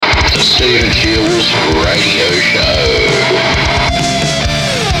The Stephen Shields Radio Show.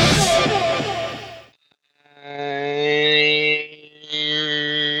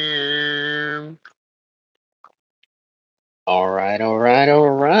 All right, all right, all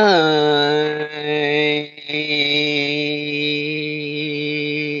right.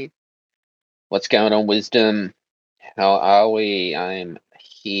 What's going on, Wisdom? How are we? I'm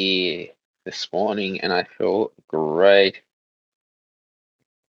here this morning and I feel great.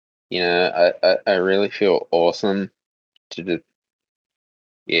 I really feel awesome to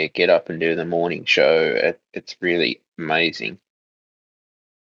get up and do the morning show. It's really amazing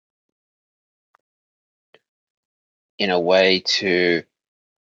in a way to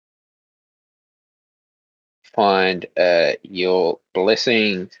find your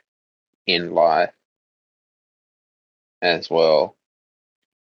blessings in life as well.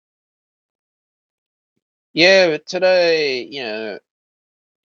 Yeah, but today,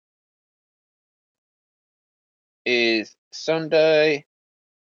 is Sunday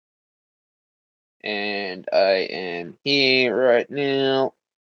and I am here right now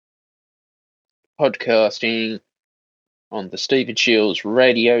podcasting on the Stephen Shields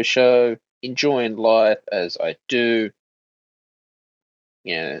Radio Show, enjoying life as I do.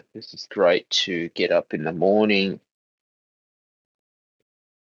 This is great to get up in the morning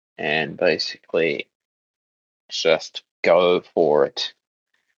and basically just go for it.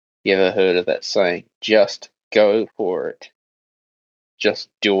 You ever heard of that saying? Just go for it. Just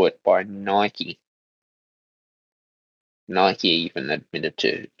do it by Nike. Nike even admitted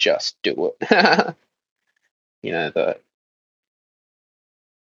to just do it. That.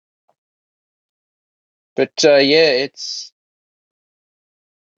 But yeah,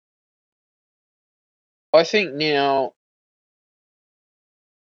 I think now,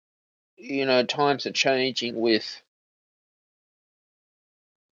 times are changing with,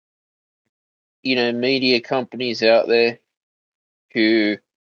 media companies out there who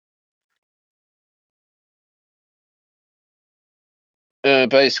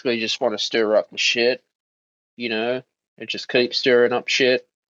basically just want to stir up the shit, and just keep stirring up shit.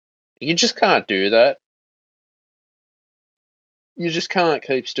 You just can't do that. You just can't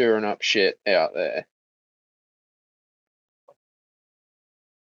keep stirring up shit out there.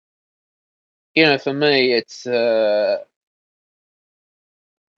 For me, it's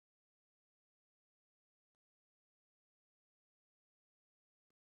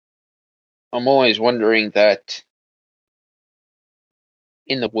I'm always wondering that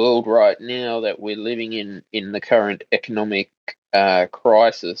in the world right now that we're living in the current economic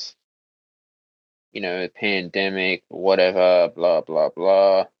crisis, pandemic, whatever, blah blah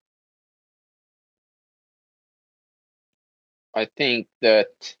blah. I think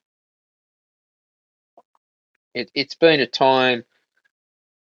that it's been a time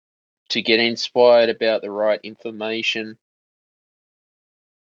to get inspired about the right information,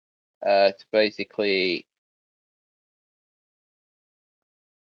 to basically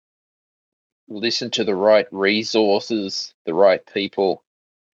listen to the right resources, the right people,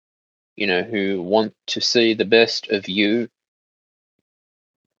 who want to see the best of you.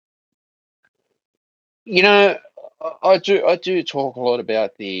 I do talk a lot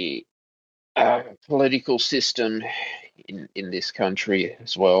about the political system in this country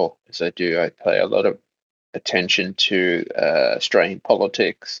as well as I pay a lot of attention to Australian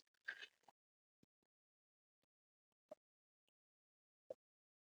politics.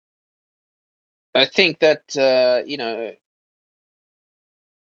 I think that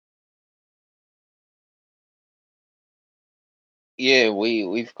yeah,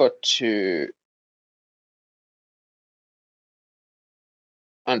 we've got to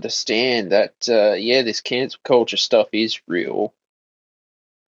understand that yeah, this cancel culture stuff is real.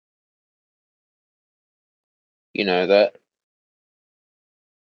 That,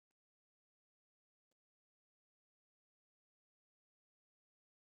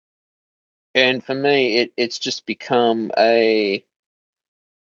 and for me, it's just become a,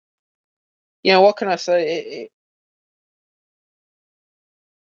 what can I say?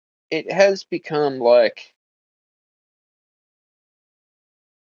 It has become like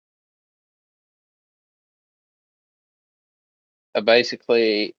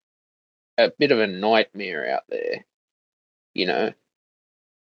basically a bit of a nightmare out there. You know,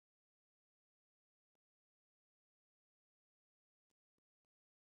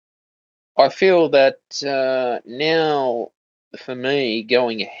 I feel that now, for me,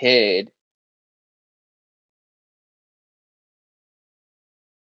 going ahead,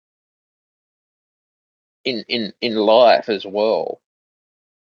 in life as well,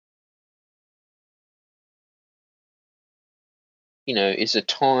 is a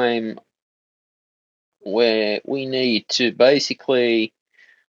time where we need to basically,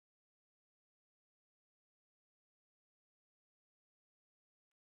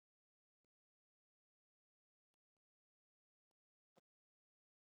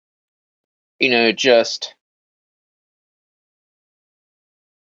 just,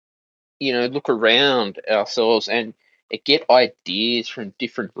 look around ourselves and get ideas from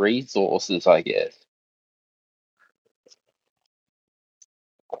different resources, I guess.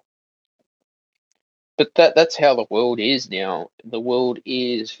 But that's how the world is now. The world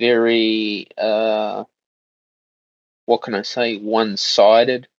is very, what can I say,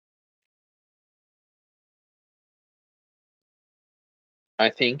 one-sided, I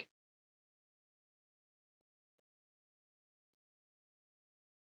think.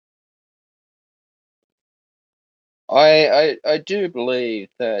 I do believe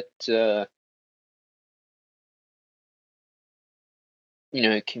that,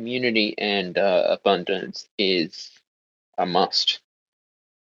 community and abundance is a must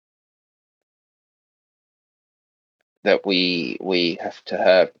that we have to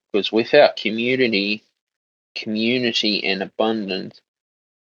have, because without community and abundance,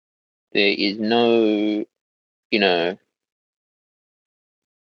 there is no, you know,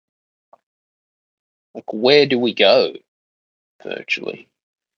 like, where do we go virtually,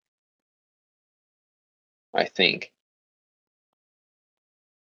 I think.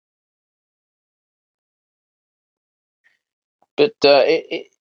 But it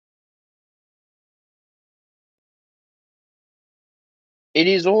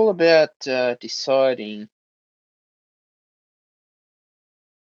is all about deciding,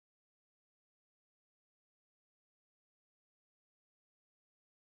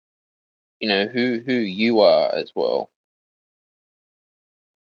 who you are as well.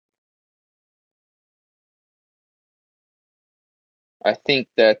 I think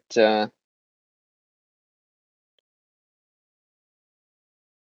that,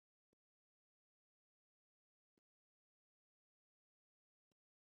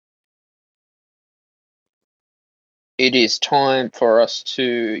 it is time for us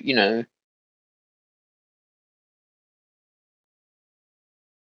to,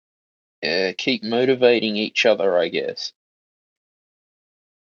 keep motivating each other, I guess,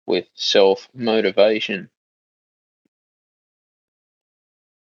 with self motivation.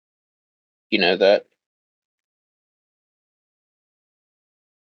 You know that.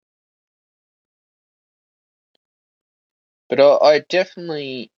 But I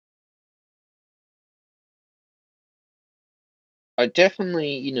definitely,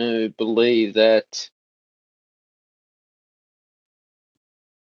 believe that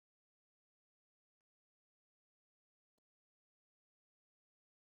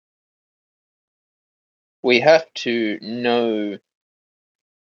we have to know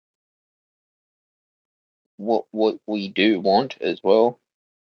what we do want as well.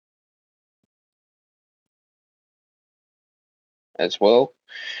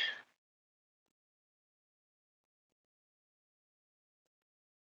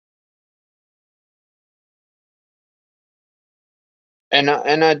 And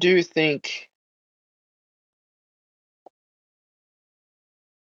I do think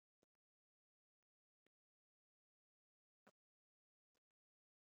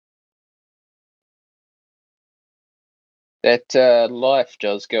that life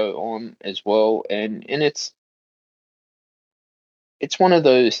does go on as well, and it's one of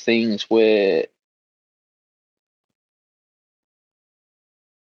those things where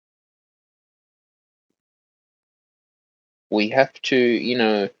we have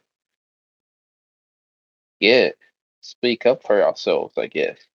to, yeah, speak up for ourselves, I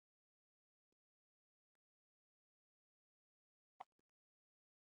guess,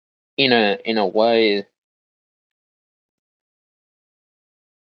 in a way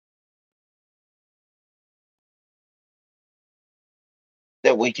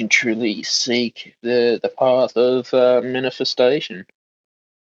that we can truly seek the path of manifestation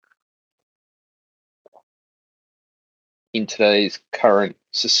in today's current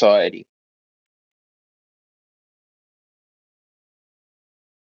society.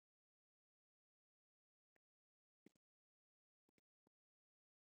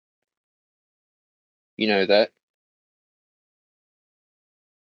 You know that.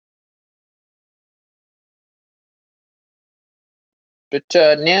 But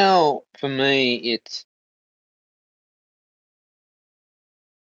now, for me, it's,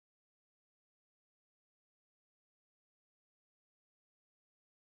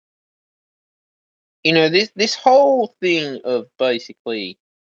 this whole thing of basically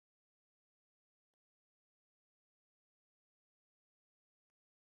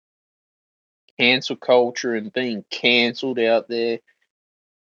cancel culture and being cancelled out there,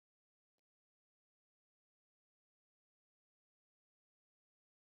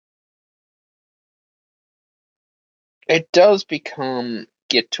 it does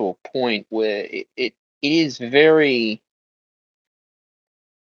get to a point where it is very,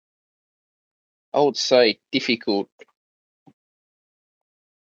 I would say, difficult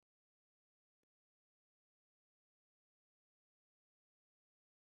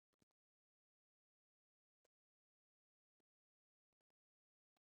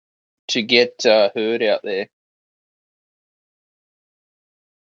to get heard out there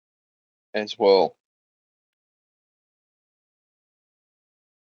as well,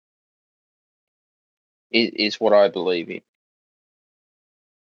 is what I believe in.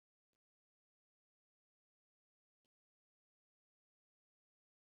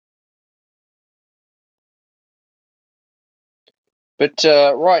 But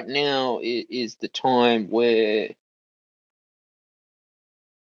right now is the time where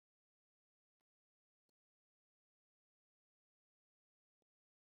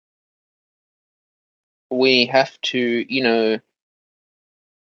we have to,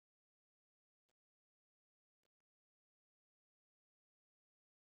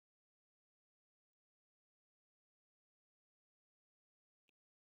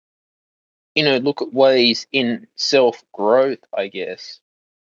 look at ways in self growth, I guess.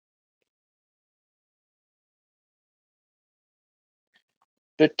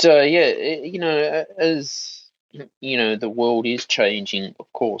 But yeah, as the world is changing,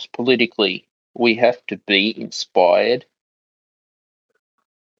 of course, politically, we have to be inspired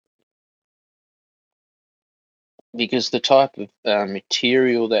because the type of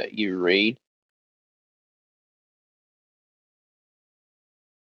material that you read,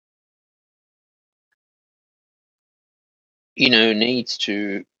 needs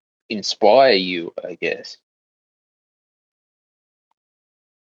to inspire you, I guess.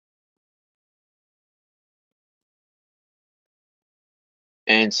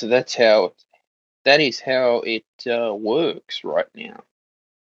 And so that is how it works right now.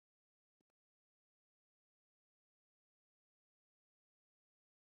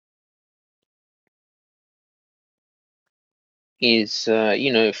 Is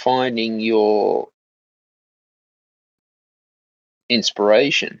finding your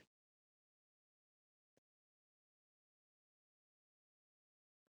inspiration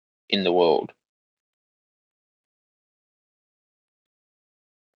in the world.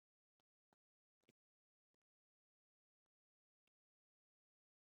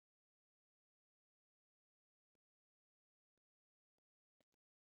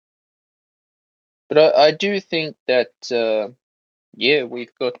 But I do think that yeah,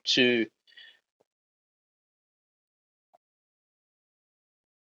 we've got to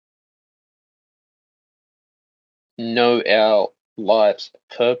know our life's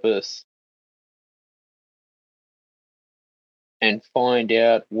purpose and find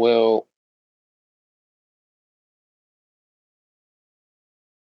out, well,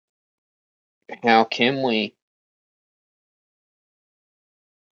 how can we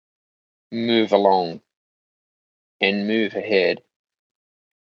move along and move ahead?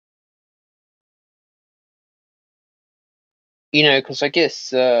 Because I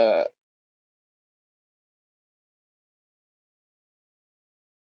guess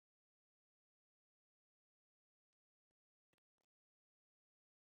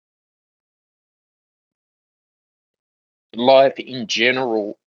life in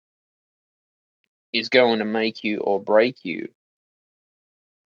general is going to make you or break you,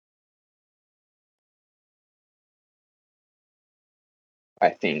 I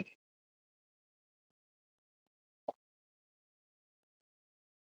think.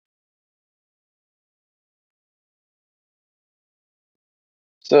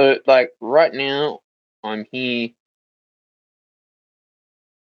 So, like right now, I'm here.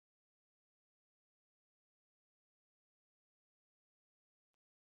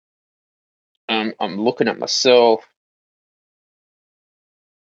 I'm looking at myself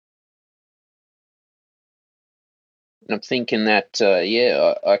and I'm thinking that,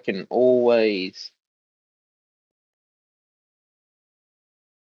 yeah, I can always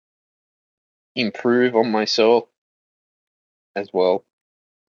improve on myself as well.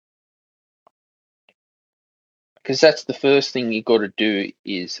 Because that's the first thing you got to do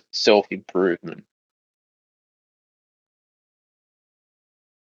is self improvement.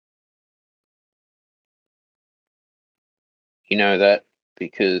 You know that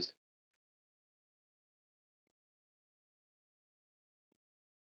because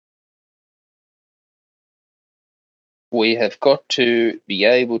we have got to be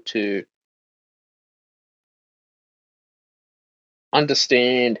able to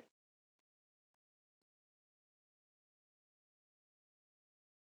understand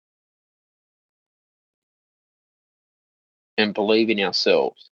and believe in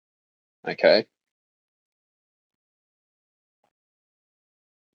ourselves. Okay.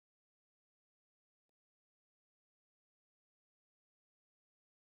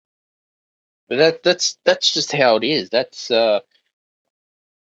 But that's just how it is. That's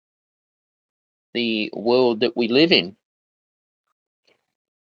the world that we live in.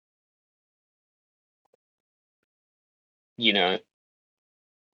 You know,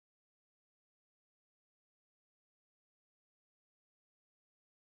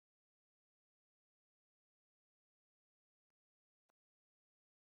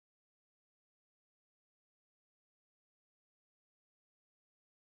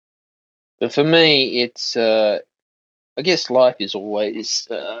 but for me, it's I guess life is always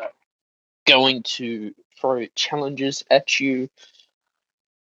going to throw challenges at you,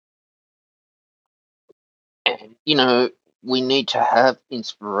 and we need to have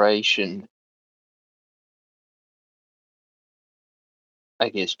inspiration. I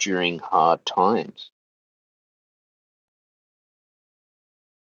guess during hard times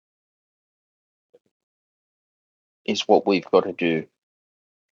is what we've got to do.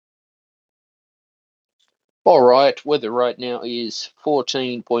 All right, weather right now is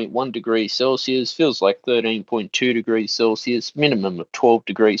 14.1 degrees Celsius, feels like 13.2 degrees Celsius, minimum of 12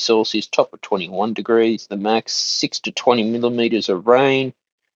 degrees Celsius, top of 21 degrees, the max 6 to 20 millimeters of rain.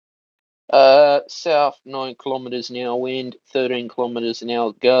 South 9 kilometers an hour wind, 13 kilometers an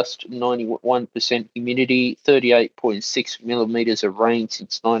hour gust, 91% humidity, 38.6 millimeters of rain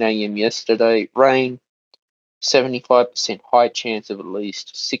since 9 a.m. yesterday. Rain 75% high chance of at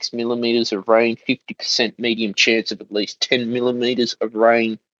least 6 millimeters of rain, 50% medium chance of at least 10 millimeters of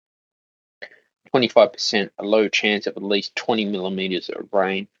rain, 25% a low chance of at least 20 millimeters of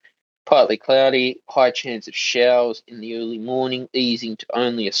rain. Partly cloudy, high chance of showers in the early morning, easing to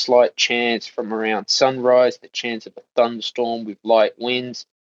only a slight chance from around sunrise, the chance of a thunderstorm with light winds.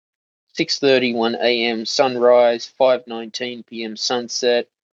 6:31 a.m. sunrise, 5:19 p.m. sunset.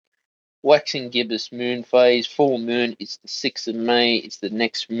 Waxing gibbous moon phase, full moon is the 6th of May. It's the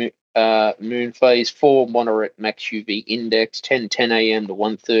next moon phase. 4 moderate max UV index, 10:10 a.m. to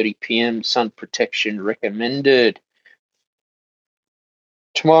 1:30 p.m. Sun protection recommended.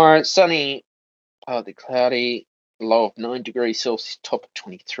 Tomorrow, sunny, partly cloudy, low of 9 degrees Celsius, top of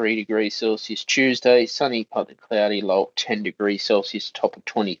 23 degrees Celsius. Tuesday, sunny, partly cloudy, low of 10 degrees Celsius, top of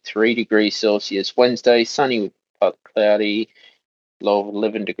 23 degrees Celsius. Wednesday, sunny with partly cloudy, low of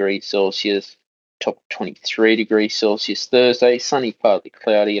 11 degrees Celsius, top of 23 degrees Celsius. Thursday, sunny, partly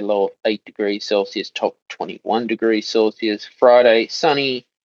cloudy, low of 8 degrees Celsius, top of 21 degrees Celsius. Friday, sunny,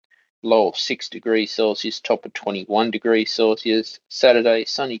 low of 6 degrees Celsius, top of 21 degrees Celsius. Saturday,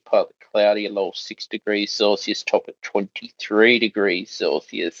 sunny, partly cloudy, a low of 6 degrees Celsius, top of 23 degrees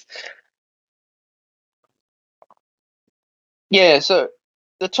Celsius. Yeah, so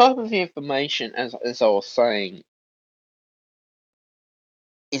the type of information, as I was saying,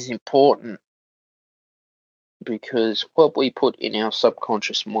 is important because what we put in our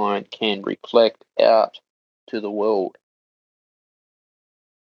subconscious mind can reflect out to the world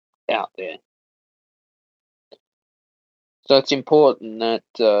out there. So it's important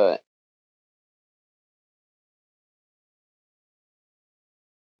that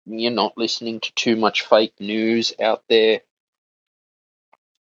you're not listening to too much fake news out there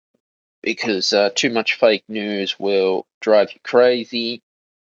because too much fake news will drive you crazy.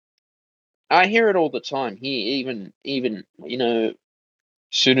 I hear it all the time here, even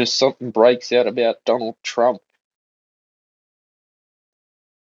soon as something breaks out about Donald Trump.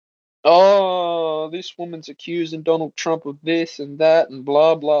 Oh, this woman's accusing Donald Trump of this and that and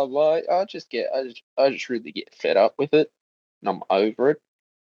blah blah blah. I just really get fed up with it, and I'm over it.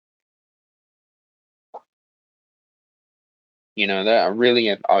 You know that I really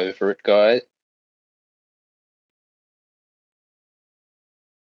am over it, guys.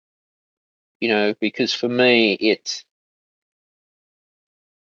 Because for me, it's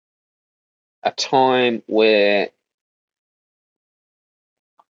a time where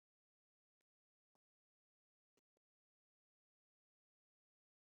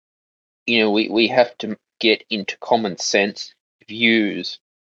we have to get into common sense views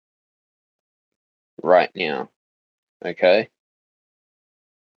right now. Okay,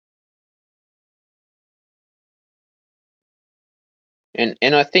 and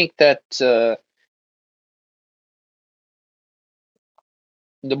I think that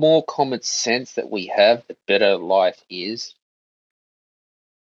the more common sense that we have, the better life is.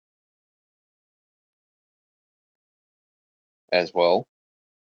 as well.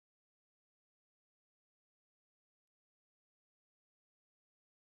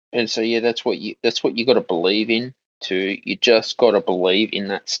 And so yeah, that's what you got to believe in too. You just got to believe in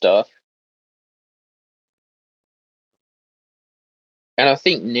that stuff. And I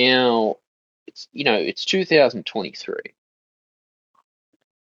think now it's 2023.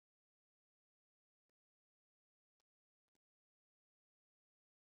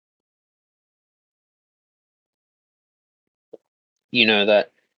 You know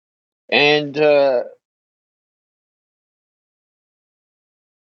that. And yeah,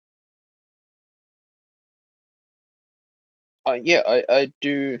 I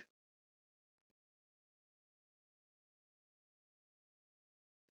do.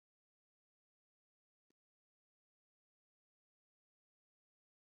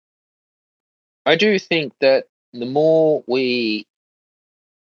 I do think that the more we,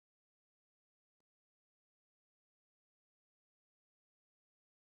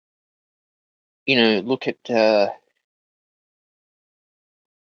 look at,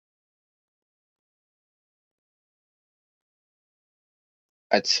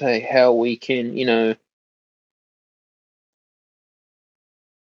 I'd say how we can,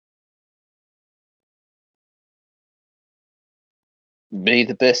 be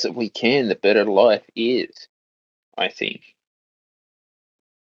the best that we can, the better life is, I think.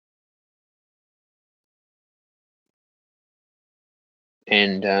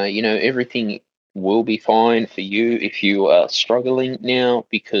 And, everything will be fine for you if you are struggling now,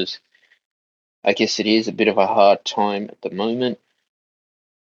 because I guess it is a bit of a hard time at the moment.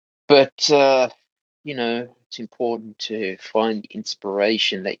 But, it's important to find the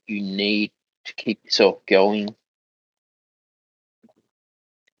inspiration that you need to keep yourself going.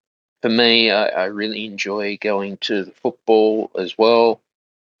 For me, I really enjoy going to the football as well,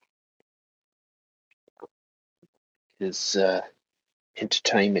 because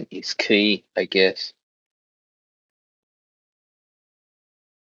entertainment is key, I guess.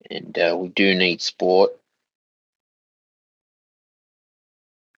 And we do need sport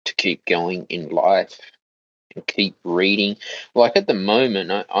to keep going in life and keep reading. Like at the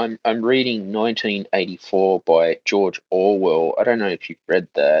moment, I'm reading 1984 by George Orwell. I don't know if you've read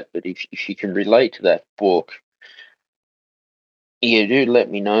that, but if you can relate to that book, yeah, do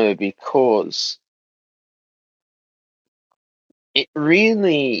let me know, because it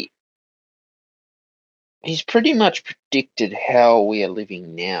really he's pretty much predicted how we are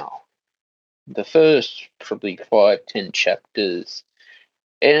living now. The first probably 5, 10 chapters,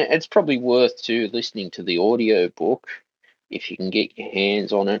 and it's probably worth to listening to the audio book if you can get your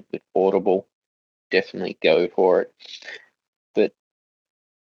hands on it with Audible. Definitely go for it. But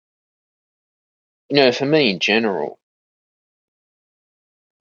for me in general,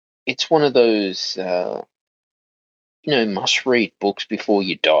 it's one of those must read books before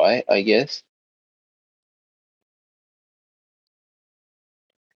you die, I guess.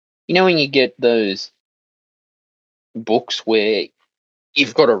 When you get those books where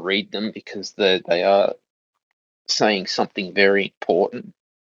you've got to read them because they are saying something very important.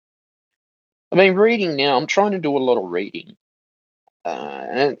 I mean, reading now, I'm trying to do a lot of reading.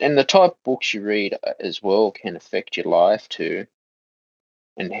 And the type of books you read as well can affect your life too,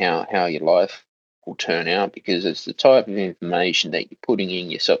 and how your life will turn out, because it's the type of information that you're putting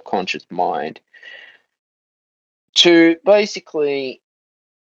in your subconscious mind to basically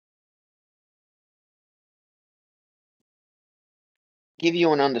give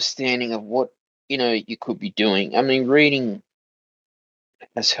you an understanding of what you could be doing. I mean, reading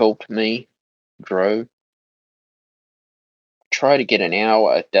has helped me grow. Try to get an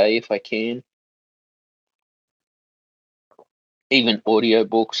hour a day if I can. Even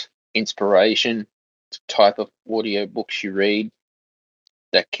audiobooks, inspiration, type of audiobooks you read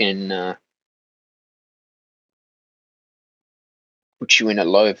that can put you in a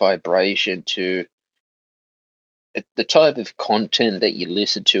low vibration to the type of content that you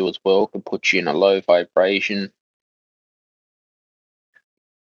listen to as well can put you in a low vibration.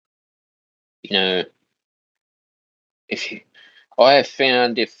 You know, if you, I have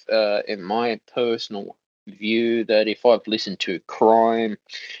found, if in my personal view, that if I've listened to crime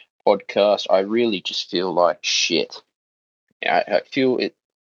podcast, I really just feel like shit. I feel it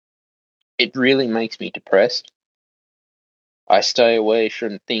really makes me depressed. I stay away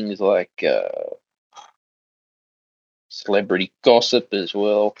from things like celebrity gossip as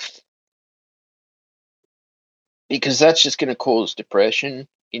well, because that's just going to cause depression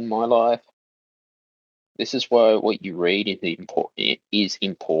in my life. This is why what you read is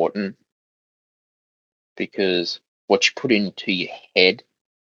important, because what you put into your head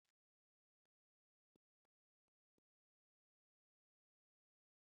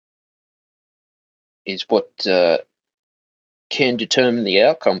is what can determine the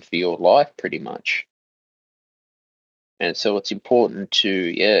outcome for your life, pretty much. And so it's important to,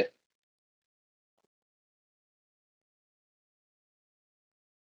 yeah,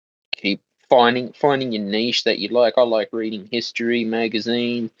 keep finding your niche that you like. I like reading history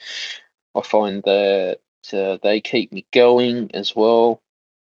magazine. I find that they keep me going as well.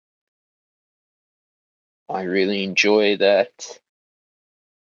 I really enjoy that.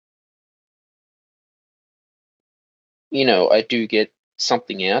 I do get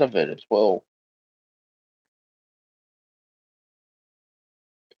something out of it as well.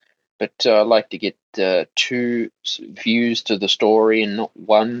 But I like to get two views to the story and not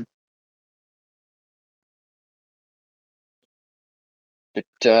one. But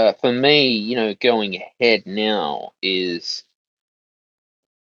for me, going ahead now is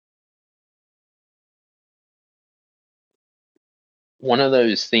one of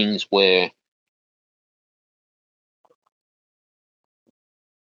those things where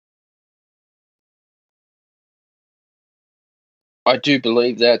I do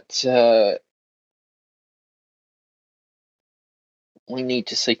believe that we need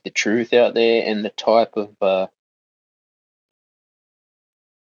to seek the truth out there, and the type of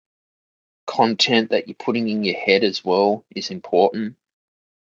content that you're putting in your head as well is important.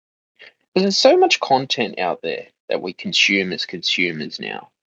 Because there's so much content out there that we consume as consumers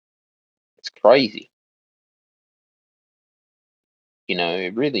now. It's crazy.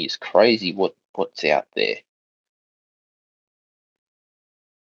 It really is crazy what's out there.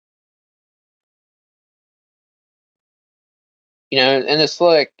 And it's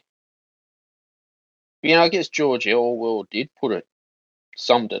like, I guess George Orwell did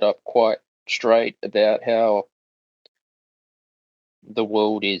summed it up quite straight about how the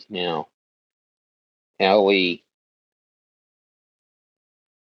world is now, how we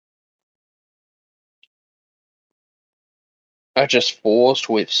are just forced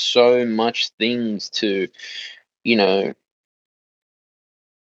with so much things to, you know,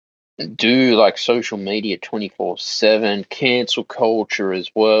 do, like social media 24/7, cancel culture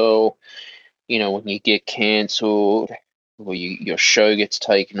as well. When you get cancelled, or your show gets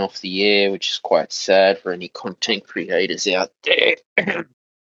taken off the air, which is quite sad for any content creators out there.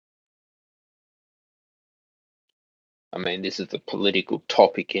 I mean, this is a political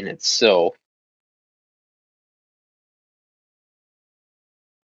topic in itself,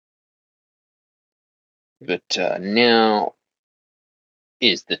 but now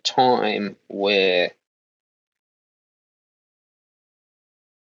is the time where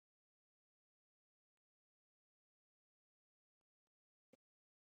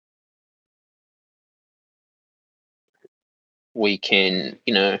we can,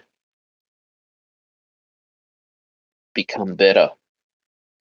 become better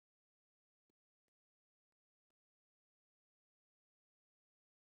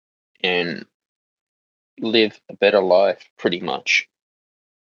and live a better life, pretty much,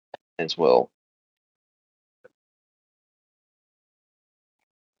 as well.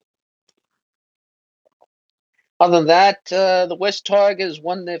 Other than that, the West Tigers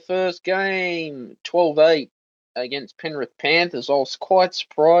won their first game 12-8 against Penrith Panthers. I was quite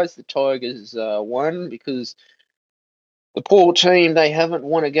surprised the Tigers won, because the poor team, they haven't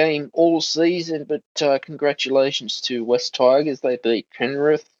won a game all season, but congratulations to West Tigers. They beat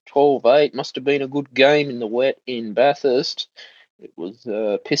Penrith 12-8. Must have been a good game in the wet in Bathurst. It was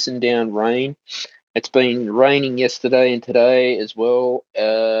pissing down rain. It's been raining yesterday and today as well.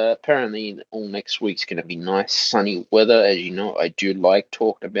 Apparently, all next week's going to be nice sunny weather. As you know, I do like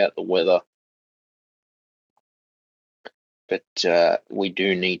talking about the weather, but we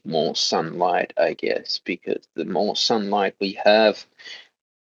do need more sunlight, I guess, because the more sunlight we have,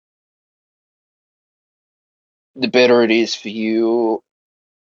 the better it is for your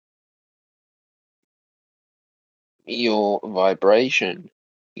vibration,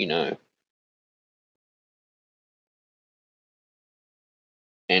 you know,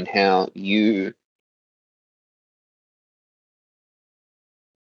 and how you,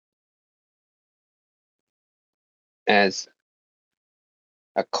 as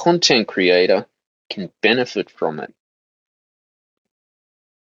a content creator, can benefit from it.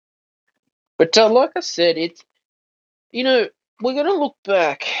 But like I said, you know, we're going to look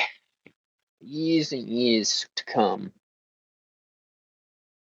back years and years to come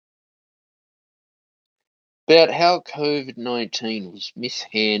about how COVID-19 was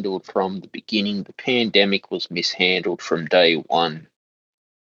mishandled from the beginning. The pandemic was mishandled from day one.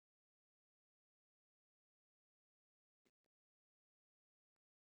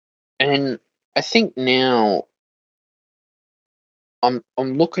 And I think now I'm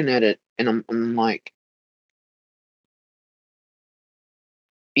looking at it, and I'm like,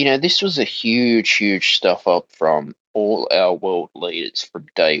 This was a huge, huge stuff up from all our world leaders from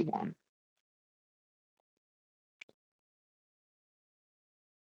day one.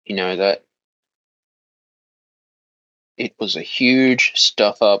 That it was a huge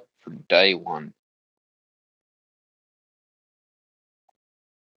stuff up from day one.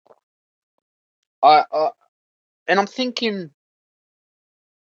 And I'm thinking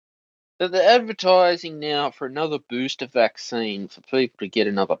that they're advertising now for another booster vaccine for people to get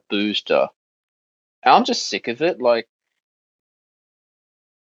another booster. And I'm just sick of it. Like,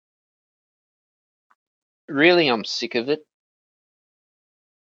 really, I'm sick of it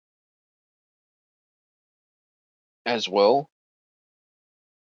as well.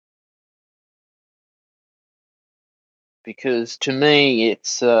 Because to me,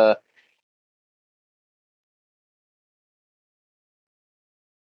 it's a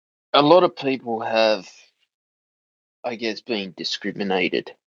lot of people have, I guess, been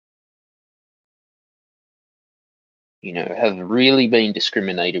discriminated. Have really been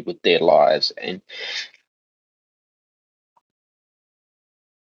discriminated with their lives, and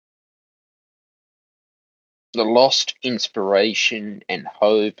the lost inspiration and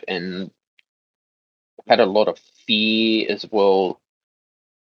hope, and had a lot of fear as well.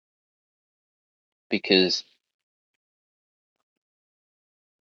 Because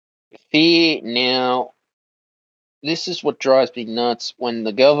fear now, this is what drives me nuts when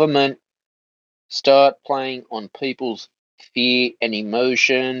the government start playing on people's fear and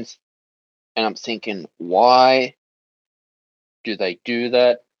emotions. And I'm thinking, why do they do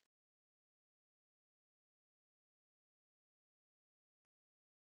that?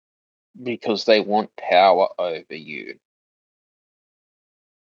 Because they want power over you.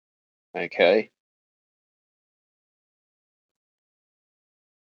 Okay.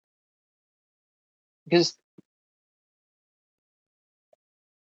 Because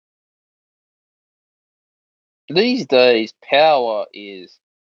these days, power is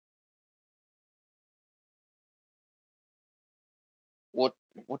what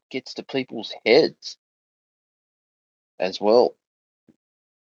what gets to people's heads as well.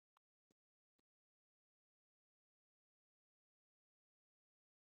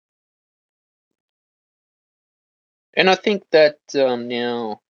 And I think that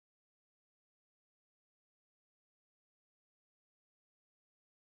now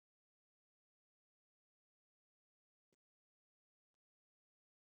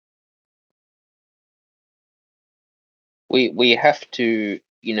we have to,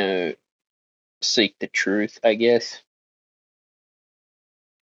 seek the truth, I guess,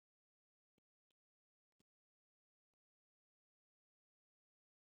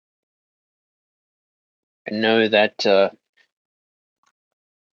 and know that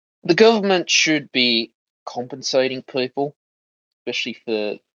the government should be compensating people, especially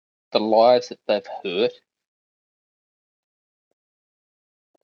for the lives that they've hurt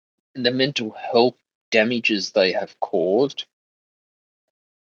and the mental health damages they have caused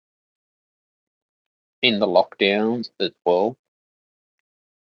in the lockdowns as well.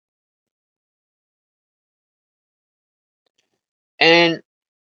 And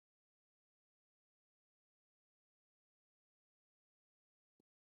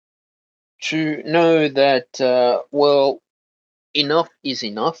to know that, well, enough is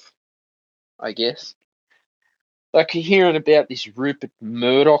enough, I guess. Like hearing about this Rupert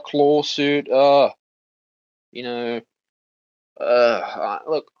Murdoch lawsuit, you know,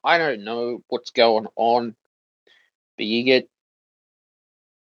 look, I don't know what's going on, but it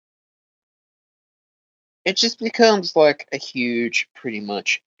just becomes like a huge, pretty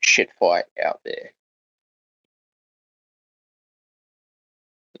much shit fight out there.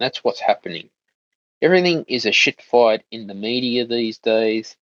 That's what's happening. Everything is a shit fight in the media these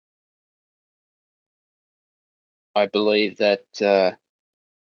days. I believe that,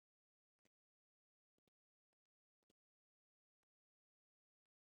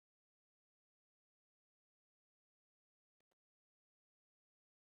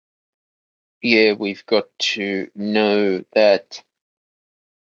 yeah, we've got to know that.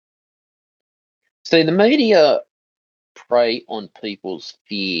 See, the media prey on people's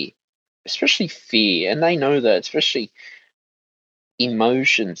fear, especially fear, and they know that, especially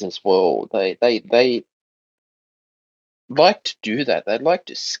emotions as well. They like to do that. They like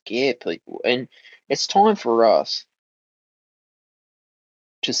to scare people, and it's time for us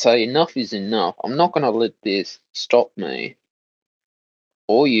to say enough is enough. I'm not going to let this stop me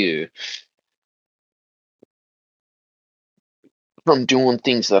or you from doing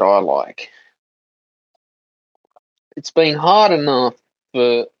things that I like. It's been hard enough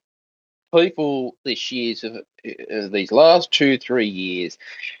for people this year's these last 2-3 years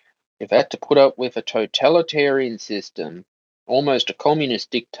have had to put up with a totalitarian system, almost a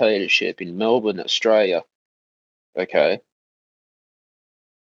communist dictatorship in Melbourne, Australia. Okay,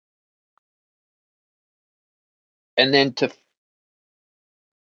 and then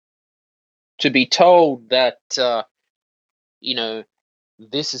to be told that you know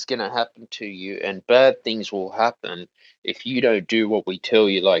this is going to happen to you and bad things will happen if you don't do what we tell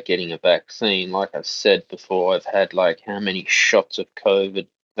you, like getting a vaccine. Like I've said before, I've had like how many shots of COVID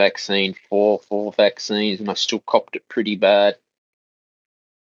vaccine, four vaccines, and I still copped it pretty bad.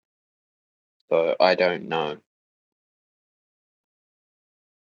 So I don't know.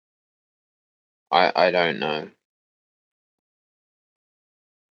 I don't know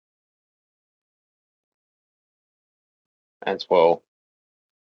as well.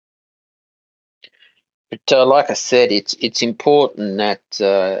 But like I said, it's important that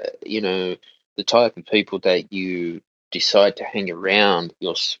the type of people that you decide to hang around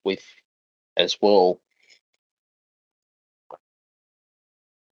with as well,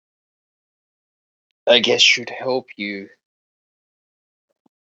 I guess, should help you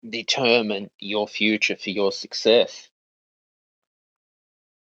determine your future for your success.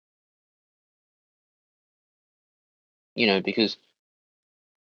 Because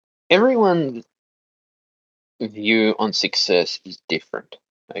everyone's view on success is different.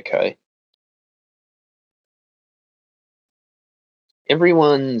 Okay,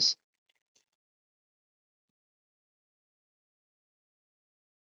 everyone's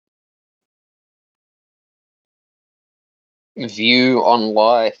view on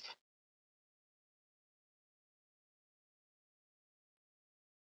life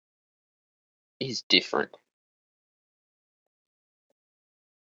is different,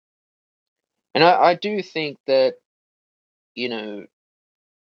 and I do think that you know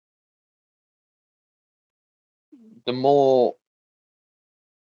the more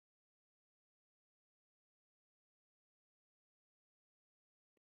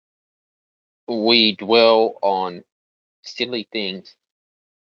we dwell on silly things,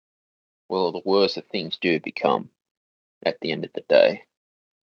 well, the worse the things do become at the end of the day.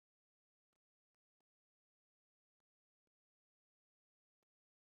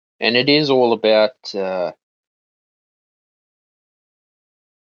 And it is all about, I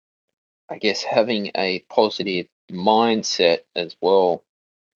guess, having a positive mindset as well,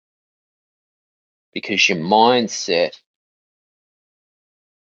 because your mindset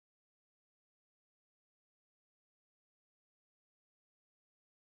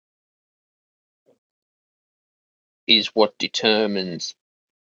is what determines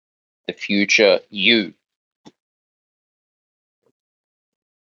the future you,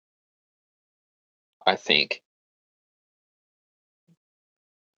 I think.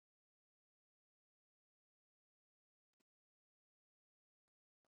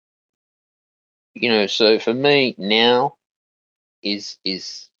 So for me now is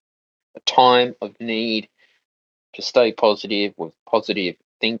a time of need to stay positive with positive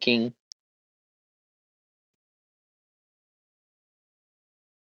thinking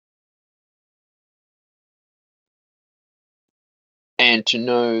and to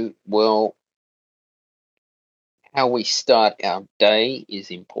know, well, how we start our day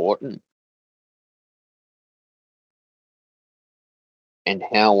is important and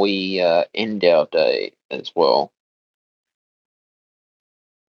how we end our day as well.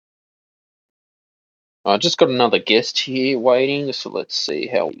 I just got another guest here waiting, so let's see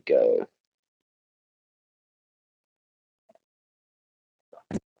how we go.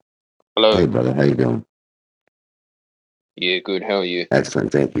 Hey, Hello. brother, how you doing? Yeah, good. How are you?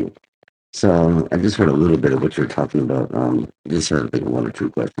 Excellent, thank you. So I just heard a little bit of what you're talking about. Just had like one or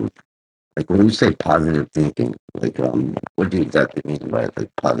two questions. Like when you say positive thinking, like what do you exactly mean by like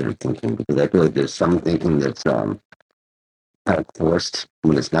positive thinking? Because I feel like there's some thinking that's kind of forced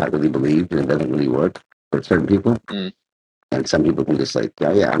when it's not really believed and it doesn't really work for certain people. Mm, And some people can just like,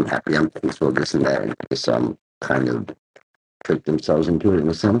 yeah, I'm happy, I'm peaceful, this and that, and just kind of trick themselves into it in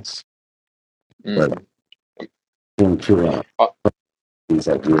a sense. mm. But into I, these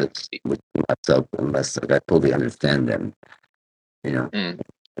ideas with myself unless like, I fully understand them, you know. mm.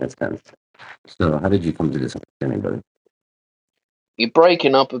 That's kind of so. How did you come to this understanding, brother? You're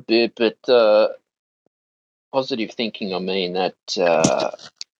breaking up a bit, but positive thinking, I mean that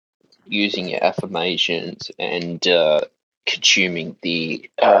using your affirmations and consuming the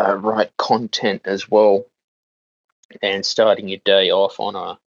right content as well, and starting your day off on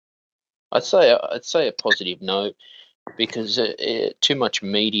I'd say a positive note, because too much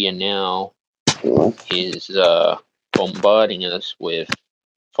media now You know? is bombarding us with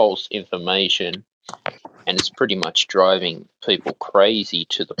false information, and it's pretty much driving people crazy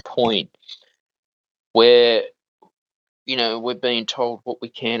to the point where we're being told what we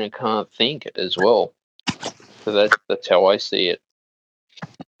can and can't think as well. So that's how I see it.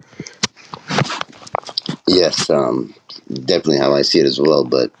 Yes, definitely how I see it as well.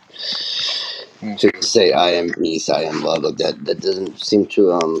 But Mm, to say I am peace, I am love, like that doesn't seem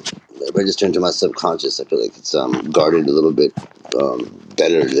to register into my subconscious. I feel like it's guarded a little bit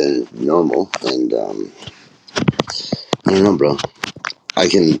better than normal, and I don't know, bro. I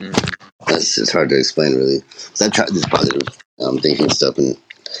can. mm, It's hard to explain, really. So I've tried this positive thinking stuff, and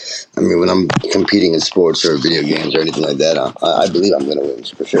I mean, when I'm competing in sports or video games or anything like that, I believe I'm going to win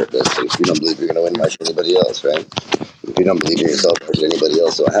for sure. That's, if you don't believe you're going to win, why mm, should anybody else, right? If you don't believe in mm, yourself, why should anybody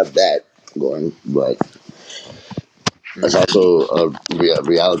else? So I have that going, but it's mm, also a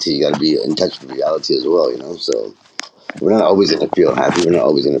reality. You got to be in touch with reality as well, you know. So we're not always going to feel happy. We're not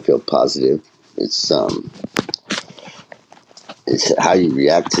always going to feel positive. It's it's how you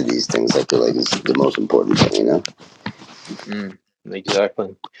react to these things. I feel like is the most important thing, you know. mm.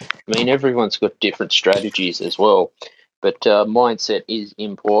 Exactly. I mean, everyone's got different strategies as well, but mindset is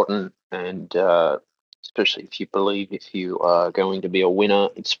important, and especially if you are going to be a winner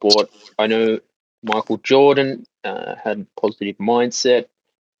in sport. I know Michael Jordan had positive mindset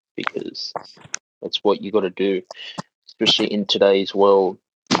because that's what you got to do, especially in today's world.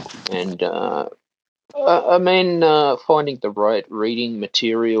 And I mean, finding the right reading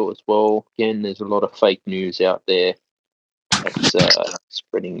material as well. Again, there's a lot of fake news out there that's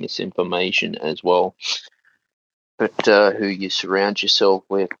spreading misinformation as well. But who you surround yourself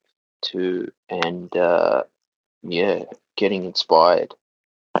with to, and yeah, getting inspired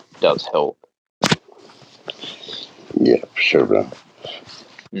does help. Yeah, for sure, bro.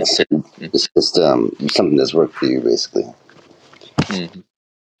 Mm, So mm, it's just something that's worked for you, basically. mm.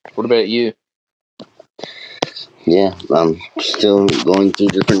 What about you? Yeah, I'm still going through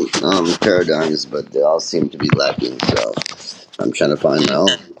different paradigms, but they all seem to be lacking. So I'm trying to find my Mm,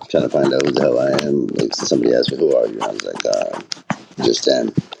 own. Trying to find out who the hell I am. Like somebody asked me, "Who are you?" And I was like, "Just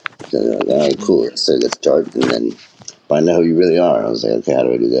them." So they're like, "All right, mm, cool." So let's start, and then find out who you really are. And I was like, "Okay, how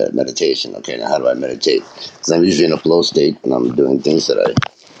do I do that? Meditation. Okay, now how do I meditate?" Because I'm usually in a flow state, and I'm doing things that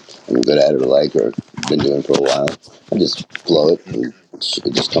I'm good at or like or been doing for a while. I just flow it mm, and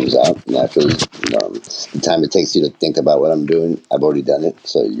it just comes out naturally. The time it takes you to think about what I'm doing, I've already done it,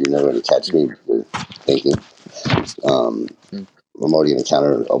 so you're never going to catch mm, me with thinking. Um, mm, I'm already going to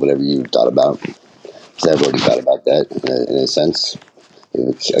counter whatever you thought about because I've already thought about that in a sense.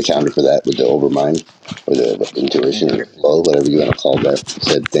 Accounted for that with the overmind or the mm, intuition or the flow, whatever you want to call that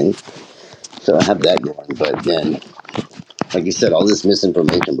said thing. So I have that going, but then like you said, all this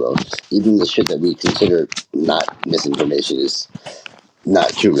misinformation, bro. Even the shit that we consider not misinformation is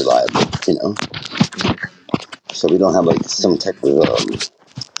not too reliable, you know. mm, So we don't have like mm, some type of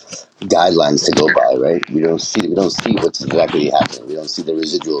guidelines to go by, right? We don't see what's exactly happening. We don't see the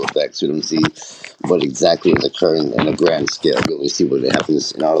residual effects. We don't see what exactly is occurring in a grand scale. We only see what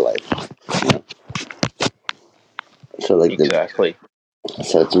happens in our life, you know. So like exactly.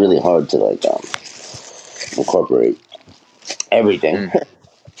 so it's really hard to like incorporate everything. Mm,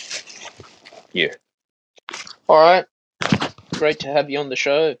 yeah. All right. Great to have you on the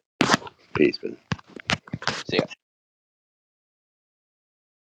show. Peace, man. So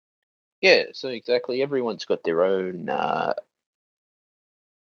yeah. So exactly. Everyone's got their own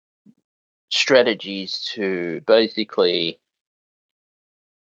strategies to basically,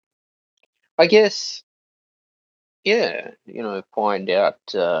 I guess, yeah, find out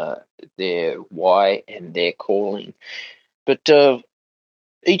their why and their calling. But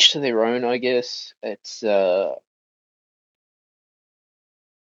each to their own, I guess. It's you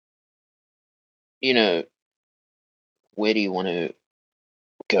know, where do you want to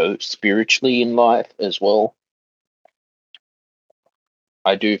go spiritually in life as well?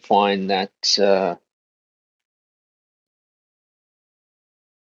 I do find that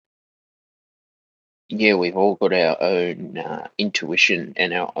yeah, we've all got our own intuition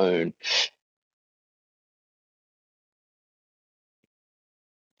and our own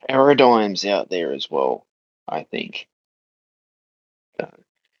paradigms out there as well. I think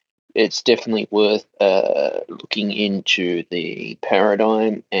it's definitely worth looking into the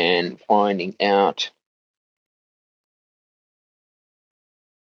paradigm and finding out,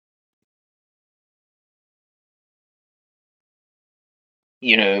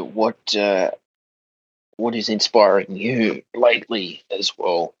 what is inspiring you lately as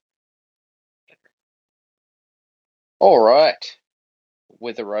well. All right.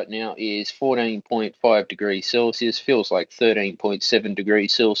 weather right now is 14.5 degrees Celsius, feels like 13.7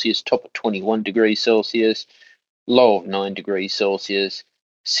 degrees Celsius, top of 21 degrees Celsius, low of 9 degrees Celsius,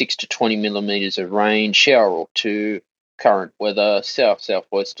 6 to 20 millimeters of rain, shower or two. Current weather,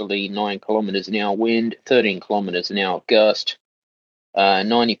 south-southwesterly, 9 kilometers an hour wind, 13 kilometers an hour gust,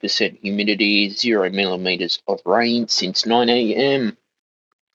 90% humidity, 0 millimeters of rain since 9 a.m.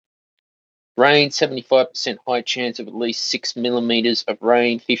 Rain, 75% high chance of at least 6 millimeters of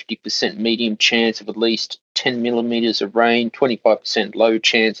rain, 50% medium chance of at least 10 millimeters of rain, 25% low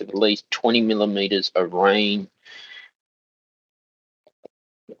chance of at least 20 millimeters of rain.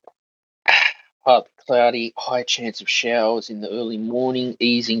 Partly cloudy, high chance of showers in the early morning,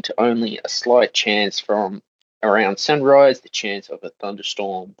 easing to only a slight chance from around sunrise, the chance of a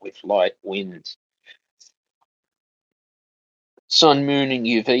thunderstorm with light winds. Sun, moon, and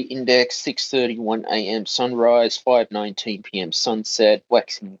UV index, 6:31 a.m. sunrise, 5:19 p.m. sunset,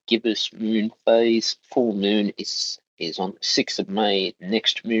 waxing gibbous moon phase, full moon is on the 6th of May,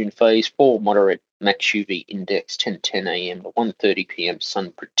 next moon phase, 4 moderate max UV index, 10:10 a.m. to 1:30 p.m.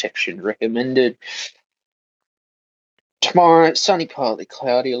 sun protection recommended. Tomorrow, sunny, partly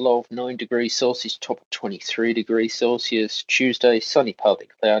cloudy, a low of 9 degrees Celsius, top of 23 degrees Celsius. Tuesday, sunny, partly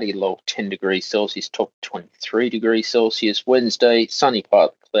cloudy, low of 10 degrees Celsius, top of 23 degrees Celsius. Wednesday, sunny,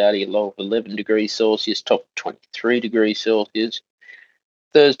 partly cloudy, low of 11 degrees Celsius, top of 23 degrees Celsius.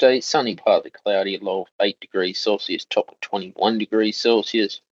 Thursday, sunny, partly cloudy, low of 8 degrees Celsius, top of 21 degrees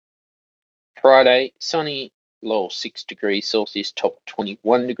Celsius. Friday, sunny, low of 6 degrees Celsius, top of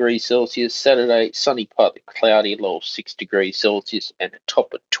 21 degrees Celsius. Saturday, sunny, partly cloudy, low of 6 degrees Celsius, and a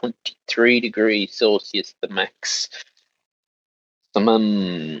top of 23 degrees Celsius, the max. But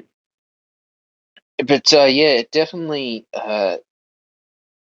yeah, definitely, the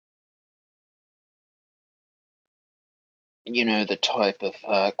type of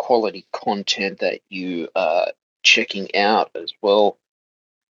quality content that you are checking out as well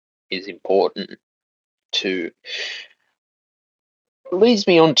is important to. Leads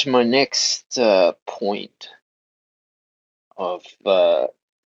me on to my next point of our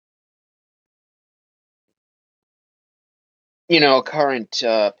current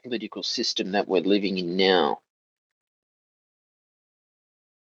political system that we're living in now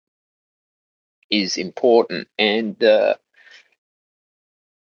is important. And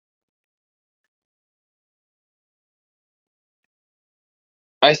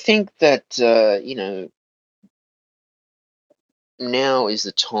I think that, now is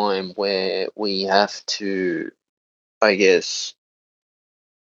the time where we have to, I guess,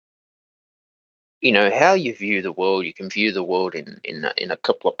 how you view the world. You can view the world in a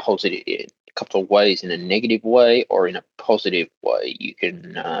couple of a couple of ways, in a negative way or in a positive way. You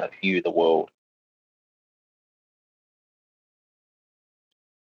can view the world.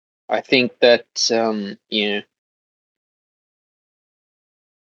 I think that,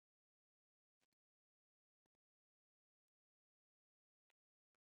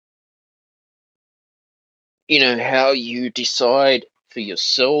 how you decide for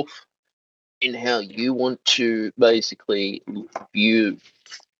yourself in how you want to basically view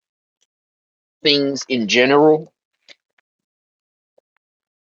things in general.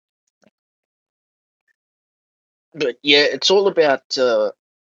 But yeah, it's all about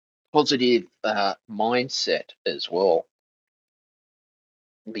positive mindset as well,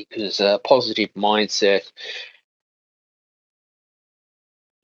 because positive mindset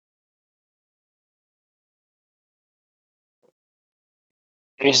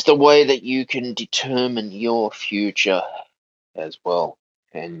is the way that you can determine your future as well,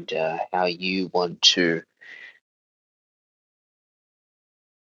 and how you want to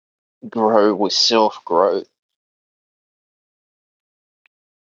grow with self growth.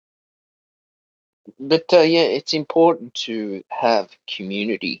 But yeah, it's important to have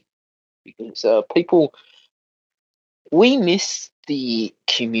community, because we miss the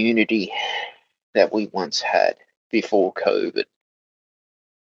community that we once had before COVID.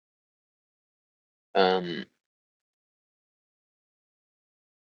 Um,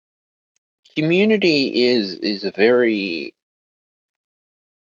 Community is a very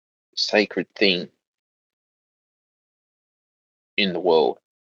sacred thing in the world,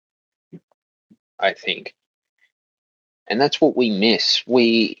 I think, and that's what we miss.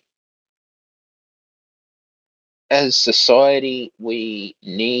 As society, we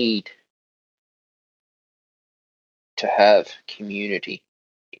need to have community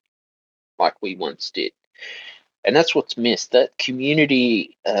like we once did, and that's what's missed. That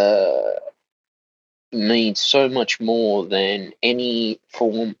community means so much more than any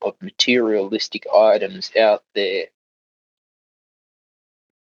form of materialistic items out there.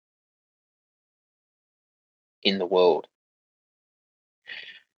 in the world.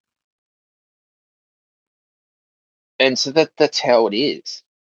 And so that's how it is.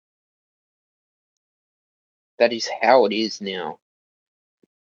 That is how it is now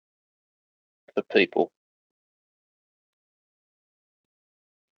for people.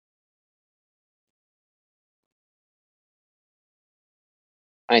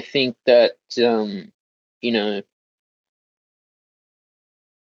 I think that you know,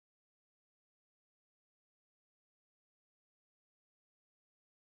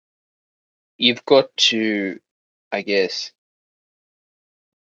 you've got to, I guess,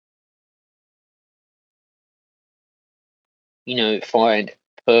 find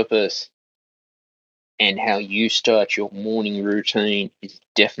purpose, and how you start your morning routine is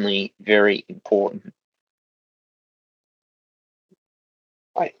definitely very important.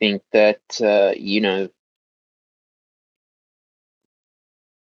 I think that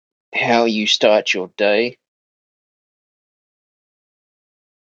how you start your day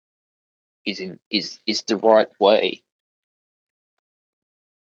is the right way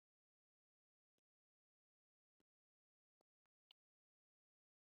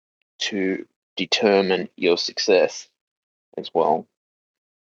to determine your success as well.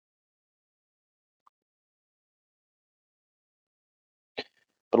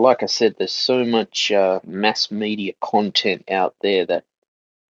 But like I said, there's so much mass media content out there that,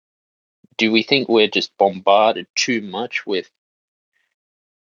 do we think we're just bombarded too much with,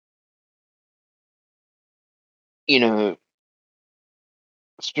 you know,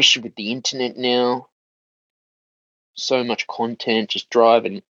 especially with the internet now, so much content just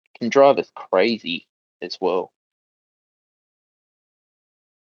can drive us crazy as well.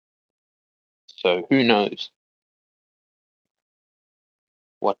 So who knows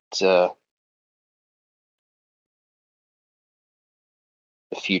what the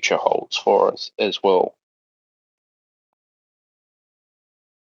future holds for us as well.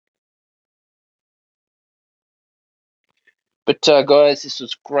 But guys, this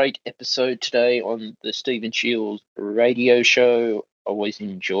was a great episode today on the Stephen Shields radio show. Always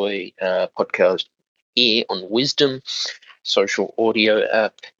enjoy podcast here on Wisdom social audio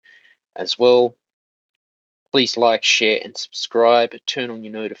app as well. Please like, share, and subscribe. Turn on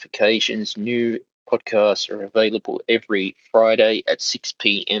your notifications. New podcasts are available every Friday at 6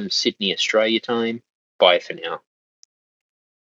 p.m. Sydney, Australia time. Bye for now.